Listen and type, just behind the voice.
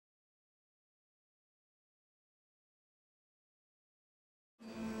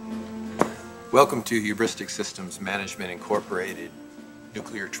Welcome to Hubristic Systems Management Incorporated,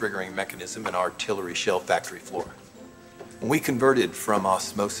 nuclear triggering mechanism and artillery shell factory floor. When we converted from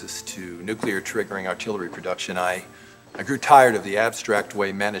osmosis to nuclear triggering artillery production, I grew tired of the abstract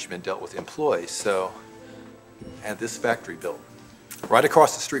way management dealt with employees, so I had this factory built right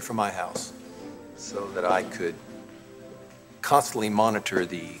across the street from my house so that I could constantly monitor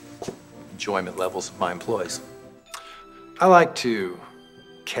the enjoyment levels of my employees. I like to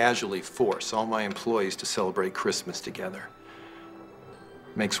casually force all my employees to celebrate Christmas together.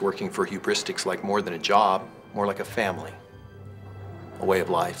 Makes working for Hubristics like more than a job, more like a family, a way of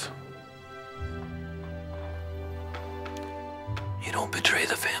life. You don't betray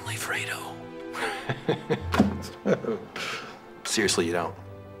the family, Fredo. Seriously, you don't.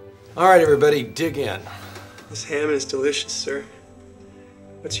 All right, everybody, dig in. This ham is delicious, sir.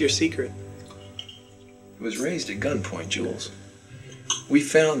 What's your secret? It was raised at gunpoint, Jules. We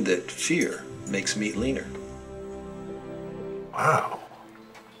found that fear makes meat leaner. Wow.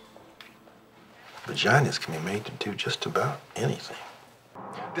 Vaginas can be made to do just about anything.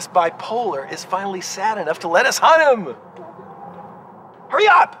 This bipolar is finally sad enough to let us hunt him! Hurry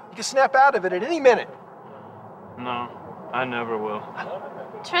up! You can snap out of it at any minute. No, I never will.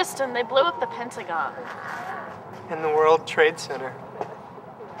 Tristan, they blew up the Pentagon. In the World Trade Center.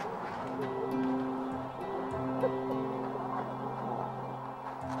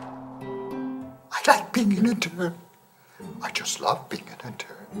 I like being an intern. I just love being an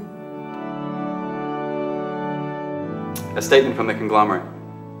intern. A statement from the conglomerate.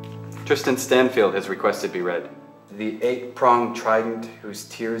 Tristan Stanfield has requested be read. The eight-pronged trident whose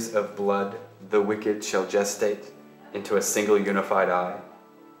tears of blood the wicked shall gestate into a single unified eye.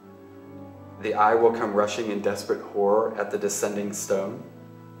 The eye will come rushing in desperate horror at the descending stone.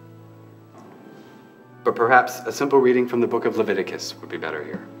 But perhaps a simple reading from the book of Leviticus would be better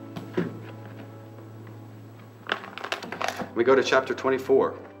here. We go to chapter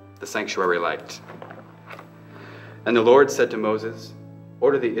 24, the sanctuary light. And the Lord said to Moses,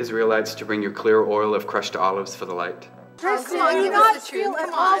 order the Israelites to bring you clear oil of crushed olives for the light. Tristan, do you not feel at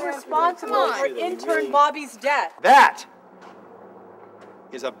all responsible for intern Bobby's death? That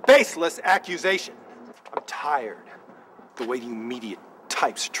is a baseless accusation. I'm tired of the way you media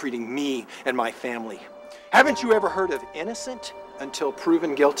types are treating me and my family. Haven't you ever heard of innocent until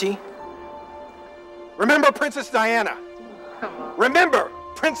proven guilty? Remember Princess Diana. Remember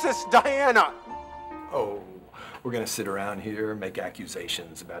Princess Diana. Oh, we're gonna sit around here and make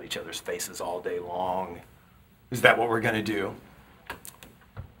accusations about each other's faces all day long. Is that what we're gonna do?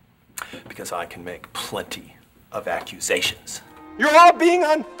 Because I can make plenty of accusations. You're all being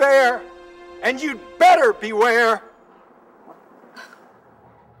unfair, and you'd better beware.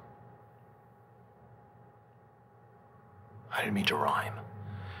 I didn't mean to rhyme.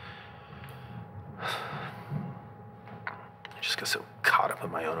 I just got so caught up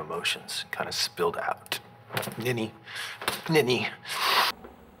in my own emotions, kind of spilled out. Ninny.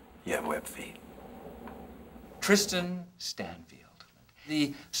 You have web feet. Tristan Stanfield.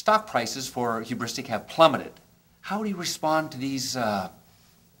 The stock prices for Hubristic have plummeted. How do you respond to these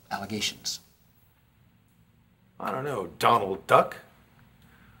allegations? I don't know, Donald Duck.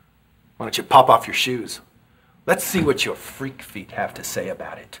 Why don't you pop off your shoes? Let's see what your freak feet have to say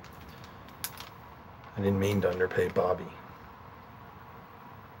about it. I didn't mean to underpay Bobby.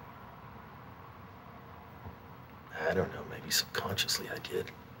 I don't know, maybe subconsciously I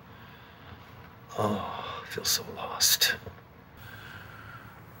did. Oh, I feel so lost.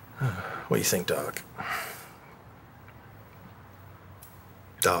 What do you think, Doc?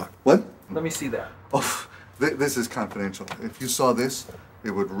 Doc? What? Let me see that. Oh, this is confidential. If you saw this, it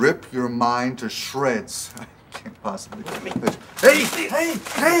would rip your mind to shreds. I can't possibly.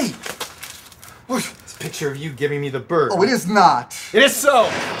 Hey! What? It's a picture of you giving me the bird. Oh, it is not. It is so.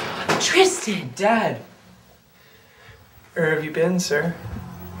 Tristan! Dad. Where have you been, sir?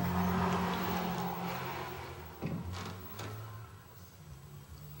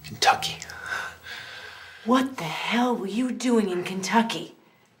 Kentucky. What the hell were you doing in Kentucky?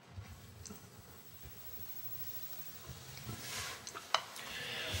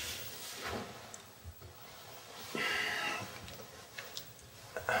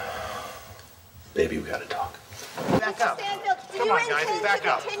 Baby, we gotta talk. Back up. Stanfield, do you intend to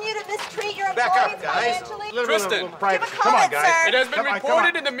continue to mistreat your employees financially? Tristan, Give a comment, sir. it has been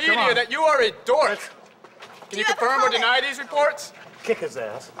reported in the media that you are a dork. Can you confirm or deny these reports? Kick his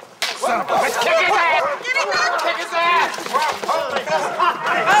ass. Son of a bitch, kick his ass! Kick his ass!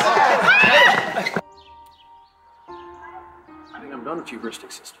 I think I'm done with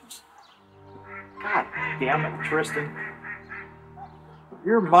Hubristic Systems. God damn it, Tristan.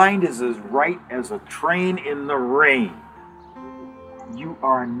 Your mind is as right as a train in the rain. You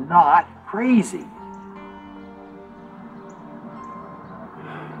are not crazy.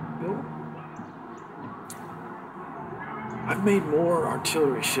 Bill, I've made more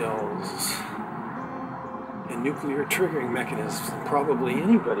artillery shells and nuclear triggering mechanisms than probably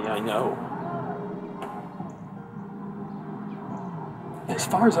anybody I know. As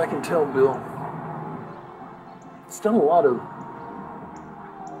far as I can tell, Bill, it's done a lot of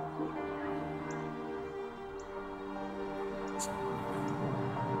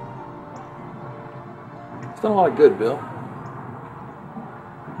It's done a lot of good, Bill.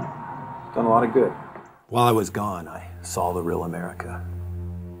 It's done a lot of good. While I was gone, I saw the real America.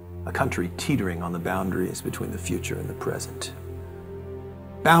 A country teetering on the boundaries between the future and the present.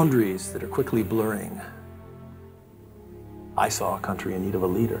 Boundaries that are quickly blurring. I saw a country in need of a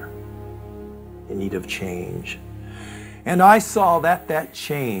leader, in need of change. And I saw that that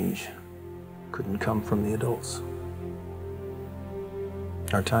change couldn't come from the adults.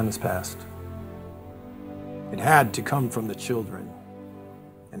 Our time has passed. It had to come from the children.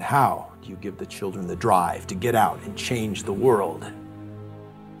 And how do you give the children the drive to get out and change the world?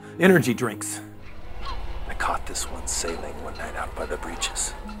 Energy drinks. I caught this one sailing one night out by the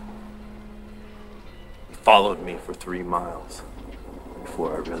breaches. He followed me for 3 miles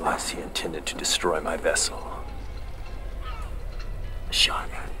before I realized he intended to destroy my vessel. I shot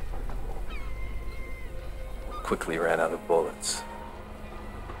him. Quickly ran out of bullets.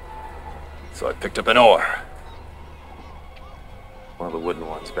 So I picked up an oar. One of the wooden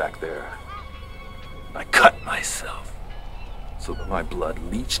ones back there. I cut myself so that my blood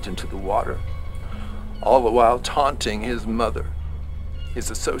leached into the water, all the while taunting his mother, his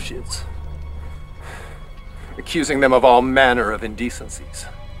associates, accusing them of all manner of indecencies.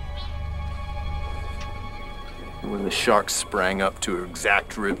 And when the shark sprang up to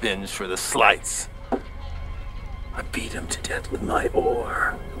exact revenge for the slights, I beat him to death with my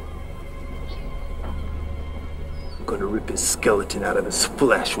oar. I'm going to rip his skeleton out of his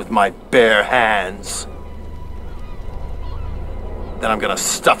flesh with my bare hands. Then I'm going to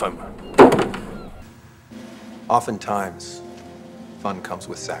stuff him. Oftentimes, fun comes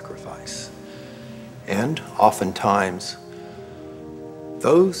with sacrifice. And oftentimes,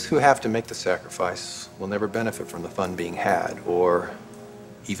 those who have to make the sacrifice will never benefit from the fun being had or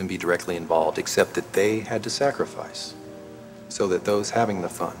even be directly involved, except that they had to sacrifice so that those having the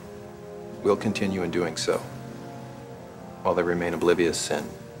fun will continue in doing so while they remain oblivious and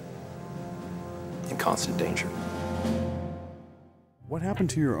in constant danger. What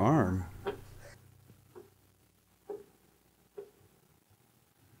happened to your arm?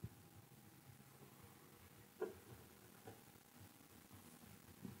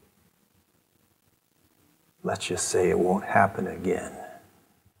 Let's just say it won't happen again.